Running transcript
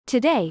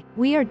Today,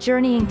 we are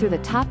journeying through the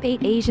top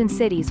 8 Asian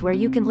cities where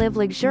you can live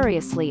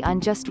luxuriously on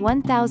just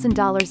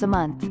 $1,000 a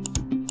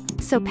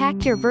month. So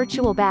pack your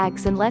virtual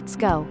bags and let's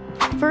go.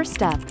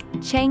 First up,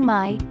 Chiang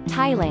Mai,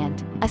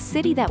 Thailand, a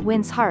city that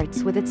wins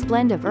hearts with its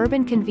blend of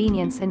urban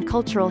convenience and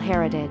cultural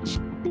heritage.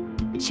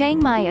 Chiang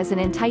Mai is an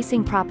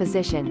enticing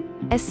proposition,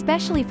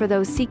 especially for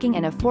those seeking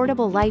an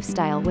affordable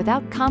lifestyle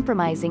without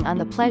compromising on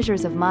the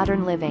pleasures of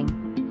modern living.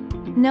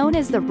 Known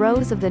as the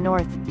Rose of the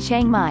North,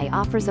 Chiang Mai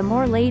offers a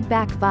more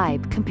laid-back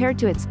vibe compared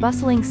to its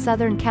bustling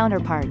southern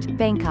counterpart,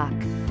 Bangkok.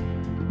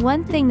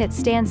 One thing that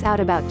stands out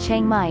about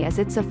Chiang Mai is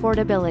its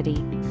affordability.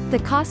 The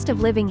cost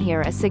of living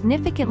here is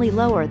significantly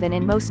lower than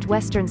in most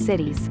Western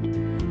cities.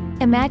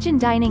 Imagine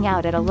dining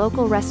out at a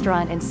local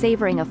restaurant and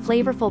savoring a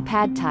flavorful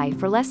pad thai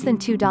for less than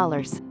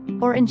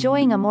 $2, or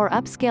enjoying a more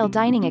upscale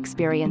dining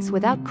experience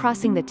without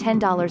crossing the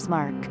 $10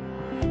 mark.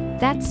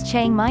 That's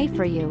Chiang Mai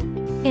for you.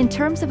 In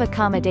terms of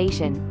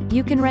accommodation,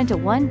 you can rent a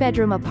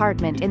one-bedroom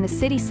apartment in the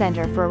city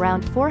center for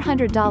around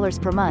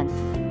 $400 per month,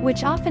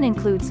 which often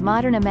includes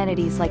modern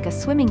amenities like a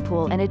swimming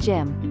pool and a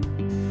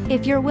gym.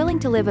 If you're willing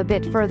to live a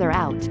bit further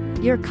out,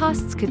 your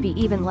costs could be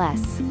even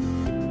less.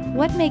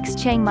 What makes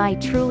Chiang Mai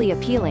truly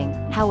appealing,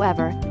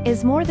 however,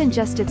 is more than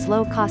just its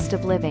low cost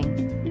of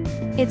living.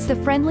 It's the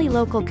friendly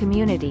local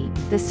community,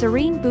 the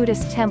serene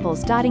Buddhist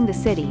temples dotting the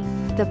city,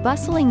 the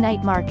bustling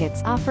night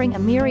markets offering a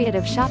myriad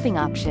of shopping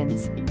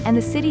options, and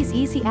the city's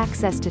easy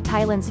access to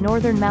Thailand's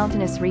northern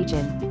mountainous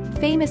region,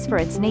 famous for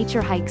its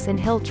nature hikes and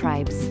hill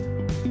tribes.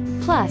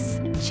 Plus,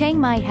 Chiang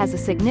Mai has a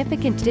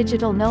significant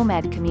digital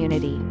nomad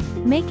community,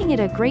 making it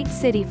a great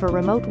city for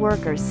remote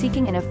workers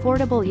seeking an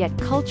affordable yet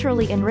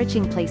culturally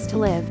enriching place to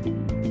live.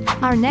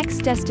 Our next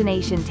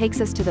destination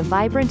takes us to the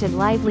vibrant and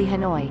lively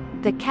Hanoi,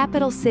 the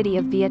capital city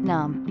of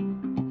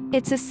Vietnam.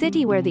 It's a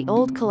city where the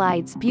old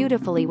collides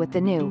beautifully with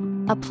the new,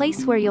 a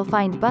place where you'll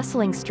find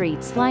bustling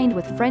streets lined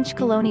with French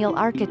colonial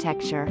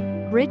architecture,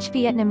 rich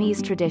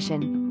Vietnamese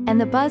tradition,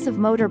 and the buzz of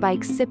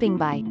motorbikes zipping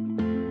by.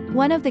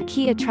 One of the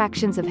key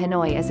attractions of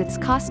Hanoi is its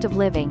cost of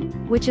living,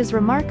 which is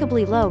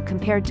remarkably low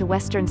compared to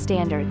Western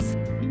standards.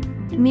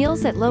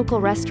 Meals at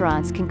local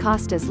restaurants can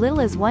cost as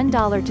little as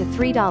 $1 to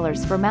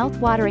 $3 for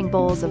mouth-watering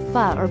bowls of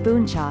pho or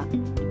bún chả.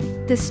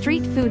 The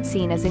street food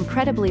scene is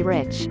incredibly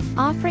rich,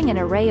 offering an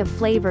array of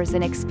flavors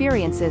and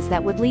experiences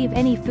that would leave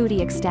any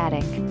foodie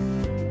ecstatic.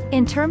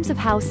 In terms of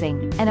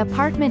housing, an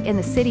apartment in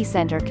the city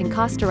center can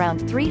cost around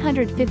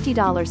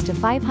 $350 to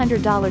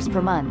 $500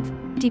 per month,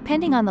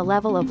 depending on the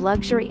level of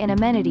luxury and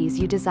amenities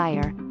you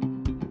desire.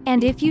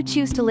 And if you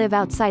choose to live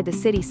outside the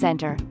city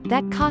center,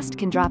 that cost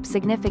can drop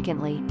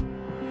significantly.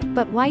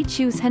 But why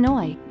choose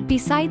Hanoi?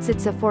 Besides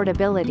its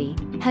affordability,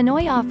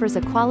 Hanoi offers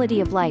a quality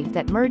of life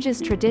that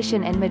merges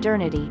tradition and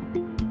modernity.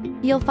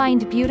 You'll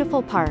find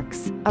beautiful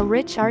parks, a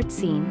rich art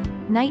scene,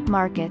 night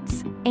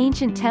markets,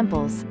 ancient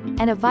temples,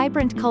 and a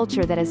vibrant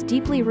culture that is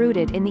deeply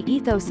rooted in the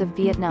ethos of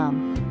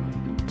Vietnam.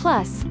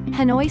 Plus,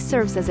 Hanoi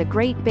serves as a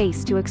great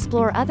base to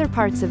explore other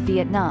parts of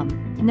Vietnam,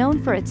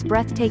 known for its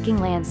breathtaking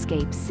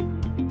landscapes.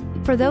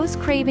 For those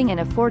craving an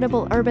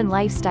affordable urban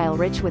lifestyle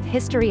rich with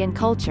history and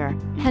culture,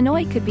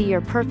 Hanoi could be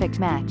your perfect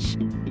match.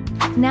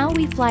 Now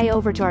we fly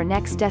over to our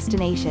next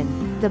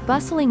destination, the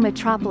bustling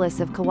metropolis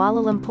of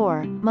Kuala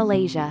Lumpur,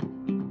 Malaysia.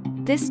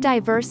 This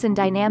diverse and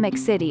dynamic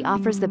city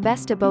offers the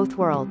best of both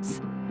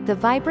worlds. The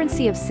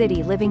vibrancy of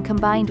city living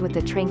combined with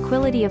the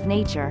tranquility of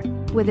nature,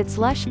 with its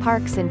lush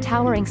parks and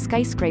towering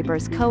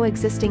skyscrapers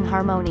coexisting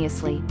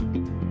harmoniously.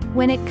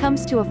 When it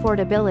comes to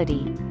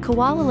affordability,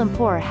 Kuala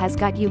Lumpur has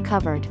got you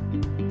covered.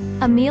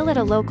 A meal at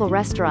a local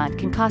restaurant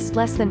can cost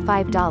less than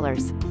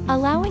 $5,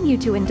 allowing you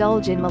to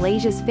indulge in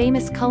Malaysia's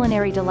famous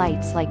culinary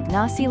delights like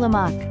nasi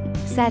lemak,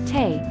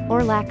 satay,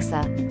 or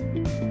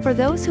laksa. For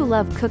those who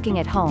love cooking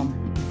at home,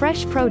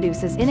 fresh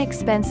produce is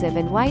inexpensive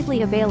and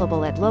widely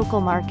available at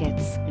local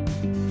markets.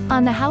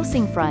 On the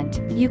housing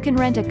front, you can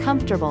rent a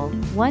comfortable,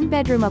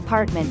 one-bedroom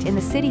apartment in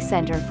the city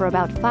center for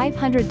about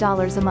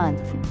 $500 a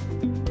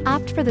month.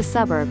 Opt for the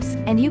suburbs,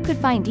 and you could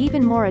find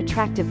even more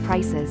attractive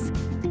prices.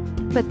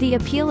 But the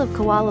appeal of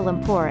Kuala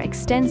Lumpur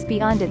extends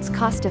beyond its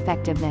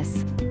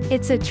cost-effectiveness.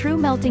 It's a true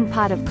melting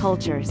pot of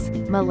cultures.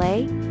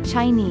 Malay,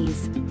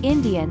 Chinese,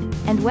 Indian,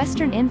 and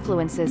Western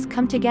influences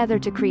come together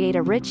to create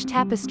a rich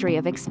tapestry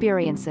of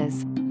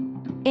experiences.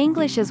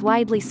 English is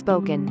widely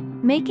spoken,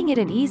 making it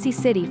an easy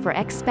city for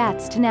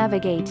expats to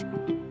navigate.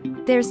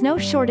 There's no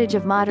shortage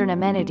of modern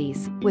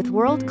amenities, with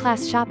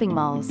world-class shopping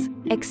malls,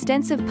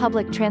 extensive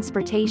public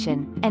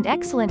transportation, and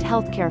excellent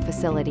healthcare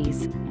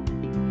facilities.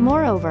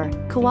 Moreover,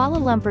 Kuala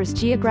Lumpur's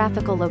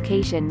geographical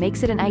location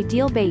makes it an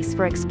ideal base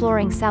for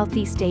exploring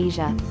Southeast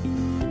Asia.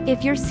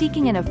 If you're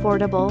seeking an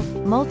affordable,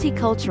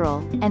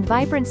 multicultural, and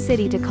vibrant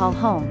city to call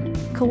home,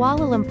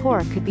 Kuala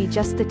Lumpur could be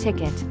just the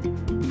ticket.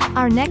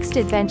 Our next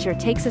adventure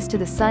takes us to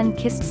the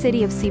sun-kissed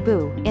city of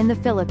Cebu, in the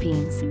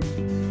Philippines.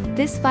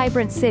 This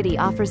vibrant city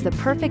offers the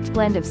perfect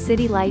blend of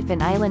city life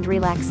and island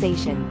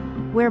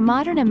relaxation, where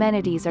modern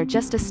amenities are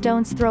just a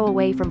stone's throw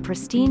away from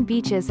pristine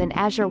beaches and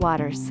azure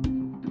waters.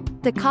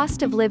 The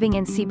cost of living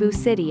in Cebu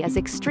City is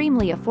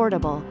extremely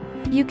affordable.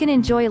 You can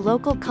enjoy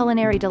local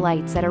culinary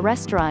delights at a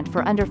restaurant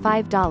for under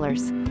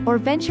 $5, or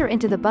venture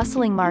into the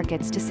bustling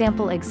markets to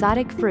sample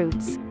exotic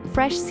fruits,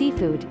 fresh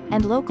seafood,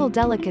 and local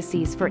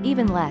delicacies for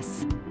even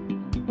less.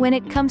 When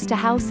it comes to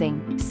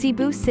housing,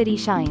 Cebu City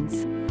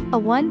shines. A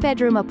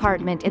one-bedroom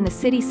apartment in the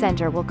city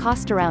center will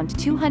cost around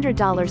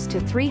 $200 to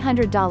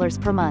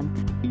 $300 per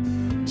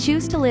month.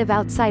 Choose to live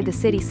outside the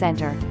city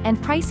center, and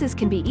prices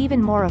can be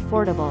even more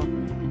affordable.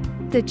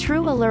 The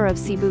true allure of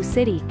Cebu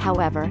City,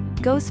 however,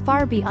 goes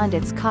far beyond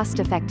its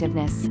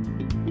cost-effectiveness.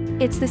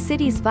 It's the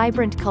city's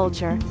vibrant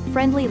culture,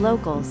 friendly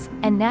locals,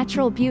 and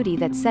natural beauty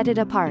that set it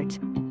apart.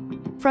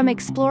 From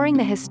exploring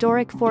the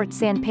historic Fort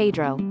San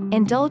Pedro,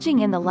 indulging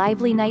in the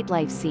lively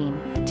nightlife scene,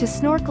 to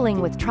snorkeling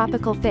with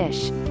tropical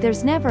fish,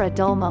 there's never a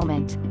dull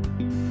moment.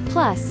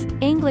 Plus,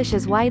 English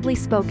is widely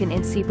spoken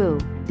in Cebu,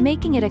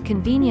 making it a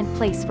convenient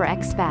place for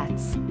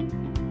expats.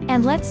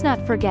 And let's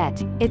not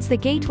forget, it's the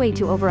gateway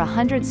to over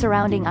 100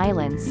 surrounding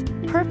islands,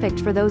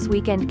 perfect for those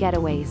weekend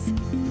getaways.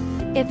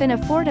 If an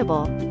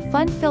affordable,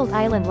 fun-filled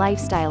island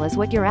lifestyle is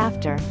what you're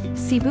after,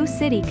 Cebu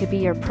City could be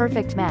your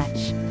perfect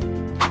match.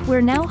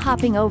 We're now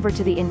hopping over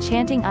to the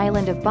enchanting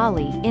island of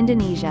Bali,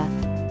 Indonesia.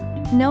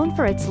 Known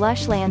for its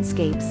lush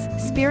landscapes,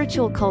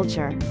 spiritual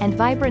culture, and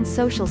vibrant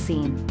social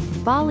scene,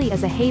 Bali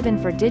is a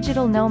haven for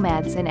digital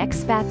nomads and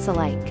expats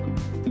alike.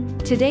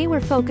 Today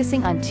we're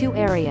focusing on two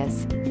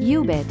areas: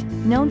 Ubud,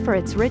 known for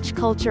its rich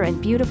culture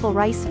and beautiful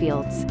rice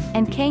fields,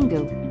 and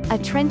Canggu, a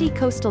trendy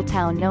coastal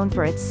town known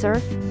for its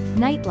surf,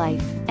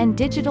 nightlife, and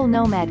digital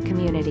nomad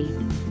community.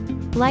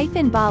 Life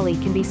in Bali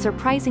can be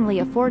surprisingly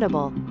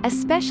affordable,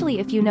 especially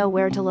if you know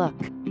where to look.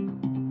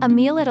 A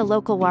meal at a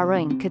local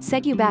warung could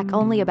set you back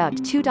only about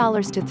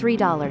 $2 to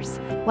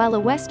 $3, while a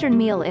Western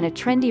meal in a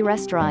trendy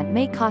restaurant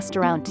may cost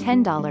around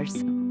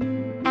 $10.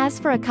 As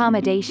for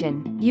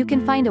accommodation, you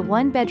can find a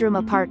one-bedroom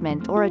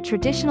apartment or a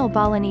traditional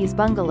Balinese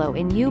bungalow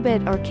in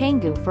Ubud or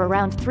Canggu for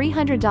around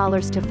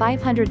 $300 to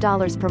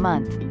 $500 per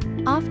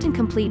month, often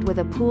complete with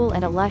a pool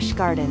and a lush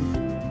garden.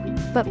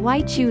 But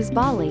why choose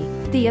Bali?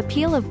 The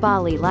appeal of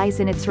Bali lies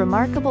in its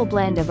remarkable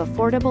blend of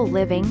affordable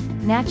living,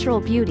 natural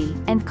beauty,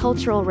 and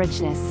cultural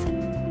richness.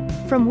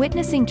 From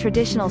witnessing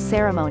traditional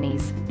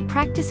ceremonies,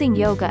 practicing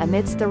yoga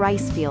amidst the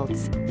rice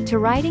fields, to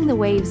riding the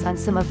waves on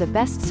some of the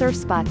best surf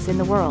spots in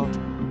the world,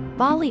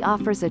 Bali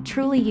offers a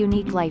truly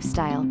unique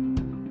lifestyle.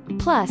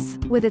 Plus,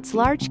 with its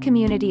large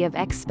community of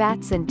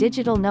expats and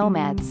digital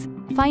nomads,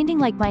 finding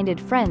like-minded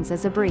friends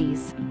is a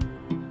breeze.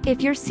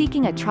 If you're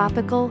seeking a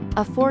tropical,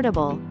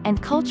 affordable,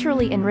 and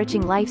culturally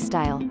enriching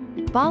lifestyle,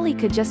 Bali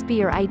could just be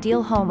your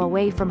ideal home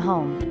away from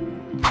home.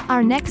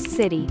 Our next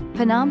city,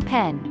 Phnom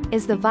Penh,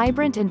 is the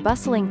vibrant and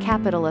bustling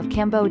capital of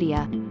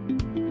Cambodia.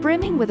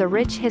 Brimming with a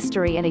rich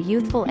history and a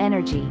youthful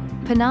energy,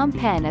 Phnom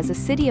Penh is a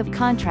city of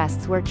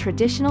contrasts where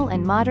traditional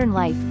and modern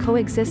life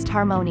coexist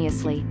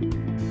harmoniously.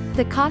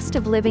 The cost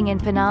of living in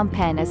Phnom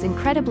Penh is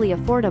incredibly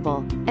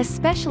affordable,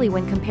 especially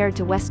when compared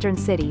to Western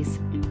cities.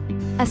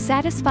 A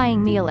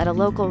satisfying meal at a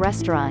local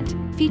restaurant,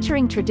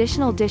 featuring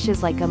traditional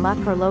dishes like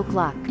amak or lok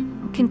lok,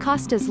 can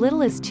cost as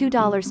little as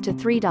 $2 to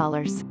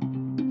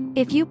 $3.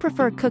 If you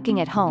prefer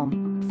cooking at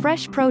home,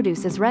 fresh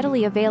produce is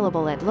readily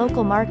available at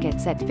local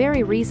markets at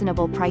very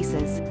reasonable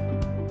prices.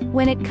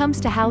 When it comes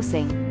to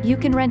housing, you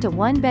can rent a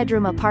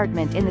one-bedroom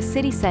apartment in the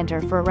city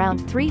center for around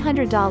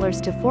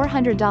 $300 to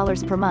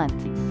 $400 per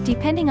month,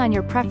 depending on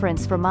your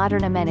preference for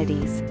modern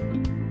amenities.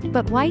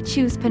 But why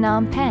choose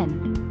Phnom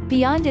Penh?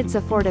 Beyond its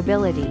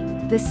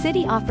affordability, the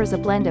city offers a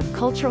blend of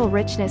cultural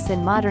richness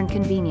and modern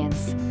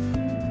convenience.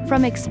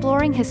 From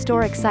exploring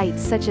historic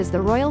sites such as the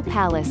Royal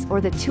Palace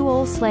or the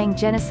Tuol Sleng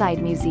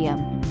Genocide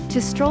Museum,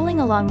 to strolling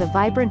along the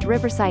vibrant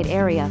riverside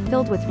area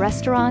filled with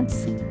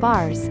restaurants,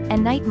 bars,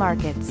 and night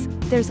markets,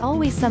 there's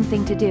always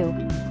something to do.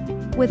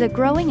 With a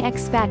growing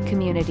expat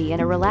community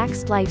and a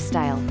relaxed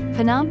lifestyle,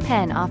 Phnom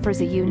Penh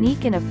offers a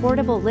unique and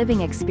affordable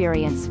living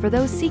experience for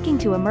those seeking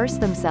to immerse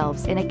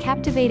themselves in a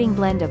captivating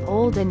blend of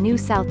old and new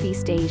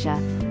Southeast Asia.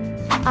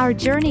 Our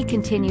journey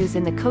continues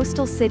in the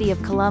coastal city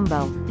of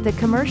Colombo, the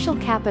commercial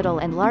capital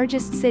and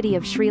largest city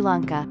of Sri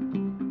Lanka.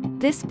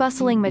 This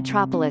bustling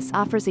metropolis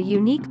offers a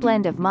unique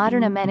blend of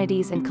modern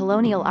amenities and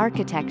colonial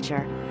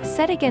architecture,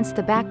 set against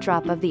the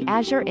backdrop of the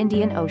azure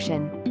Indian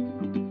Ocean.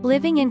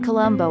 Living in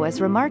Colombo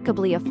is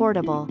remarkably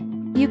affordable.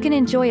 You can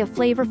enjoy a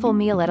flavorful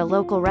meal at a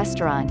local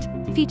restaurant,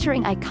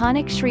 featuring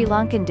iconic Sri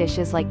Lankan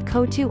dishes like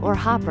kotu or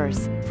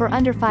hoppers, for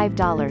under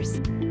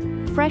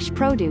 $5. Fresh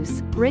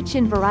produce, rich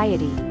in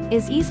variety,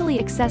 is easily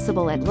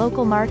accessible at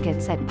local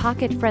markets at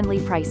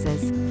pocket-friendly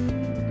prices.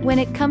 When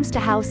it comes to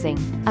housing,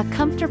 a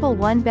comfortable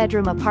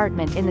one-bedroom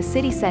apartment in the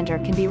city center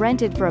can be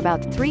rented for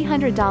about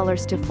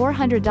 $300 to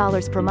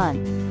 $400 per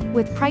month,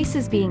 with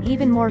prices being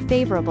even more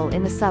favorable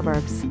in the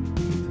suburbs.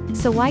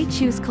 So why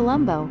choose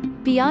Colombo?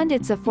 Beyond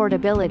its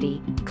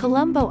affordability,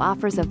 Colombo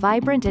offers a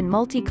vibrant and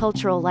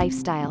multicultural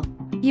lifestyle.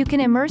 You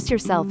can immerse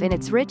yourself in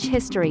its rich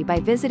history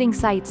by visiting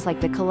sites like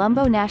the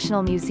Colombo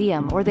National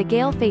Museum or the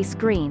Gale Face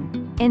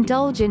Green,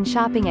 indulge in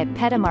shopping at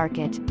Peta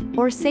Market,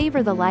 or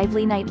savor the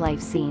lively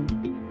nightlife scene.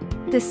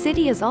 The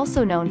city is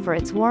also known for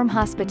its warm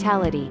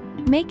hospitality,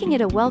 making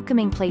it a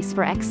welcoming place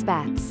for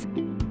expats.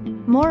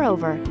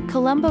 Moreover,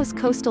 Colombo's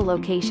coastal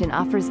location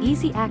offers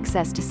easy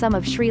access to some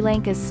of Sri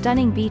Lanka's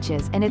stunning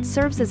beaches, and it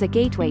serves as a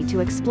gateway to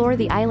explore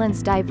the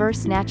island's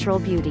diverse natural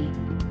beauty.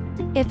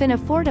 If an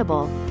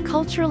affordable,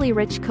 culturally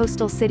rich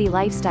coastal city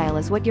lifestyle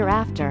is what you're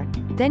after,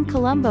 then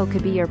Colombo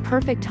could be your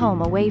perfect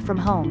home away from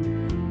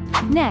home.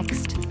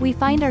 Next, we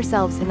find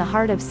ourselves in the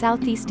heart of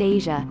Southeast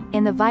Asia,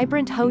 in the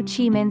vibrant Ho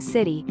Chi Minh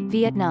City,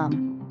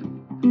 Vietnam.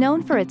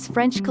 Known for its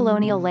French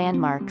colonial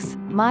landmarks,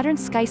 modern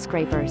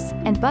skyscrapers,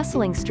 and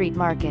bustling street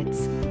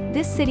markets,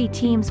 this city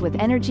teems with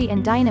energy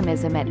and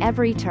dynamism at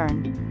every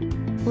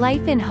turn.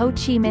 Life in Ho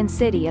Chi Minh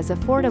City is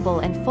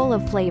affordable and full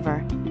of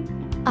flavor.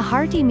 A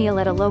hearty meal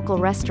at a local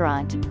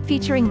restaurant,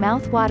 featuring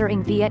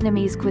mouth-watering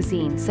Vietnamese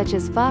cuisine such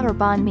as pho or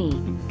banh mi,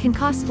 can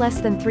cost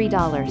less than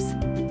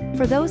 $3.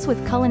 For those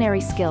with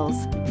culinary skills,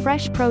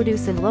 fresh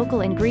produce and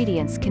local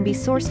ingredients can be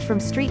sourced from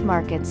street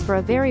markets for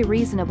a very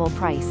reasonable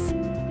price.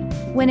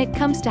 When it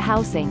comes to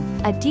housing,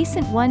 a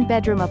decent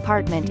one-bedroom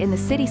apartment in the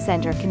city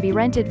center can be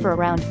rented for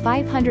around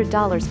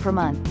 $500 per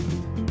month.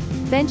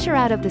 Venture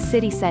out of the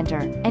city center,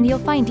 and you'll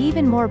find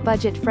even more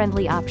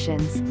budget-friendly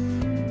options.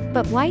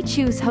 But why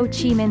choose Ho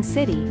Chi Minh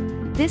City?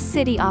 This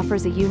city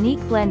offers a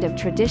unique blend of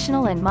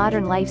traditional and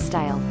modern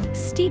lifestyle,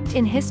 steeped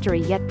in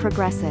history yet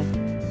progressive.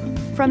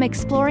 From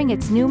exploring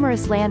its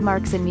numerous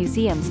landmarks and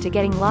museums to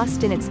getting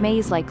lost in its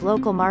maze-like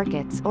local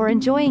markets or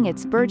enjoying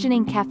its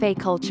burgeoning cafe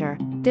culture,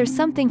 there's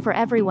something for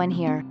everyone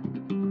here.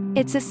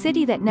 It's a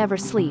city that never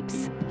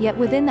sleeps, yet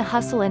within the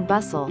hustle and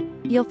bustle,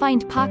 you'll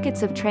find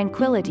pockets of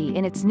tranquility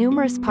in its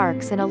numerous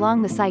parks and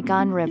along the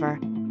Saigon River.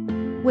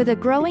 With a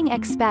growing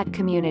expat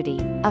community,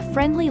 a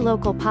friendly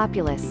local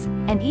populace,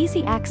 and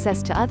easy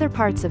access to other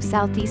parts of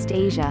Southeast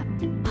Asia,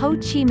 Ho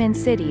Chi Minh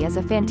City is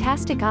a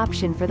fantastic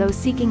option for those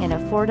seeking an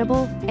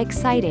affordable,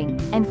 exciting,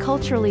 and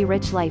culturally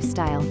rich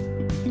lifestyle.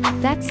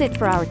 That's it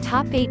for our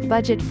top 8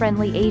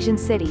 budget-friendly Asian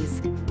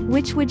cities.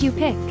 Which would you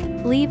pick?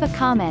 Leave a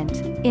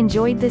comment.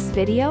 Enjoyed this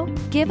video?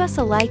 Give us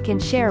a like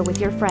and share with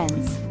your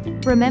friends.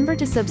 Remember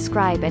to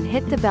subscribe and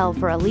hit the bell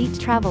for elite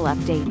travel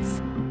updates.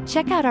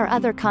 Check out our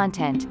other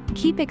content,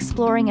 keep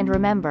exploring, and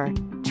remember,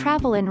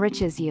 travel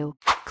enriches you.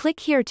 Click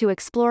here to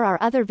explore our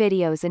other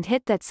videos and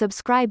hit that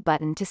subscribe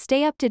button to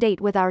stay up to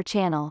date with our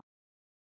channel.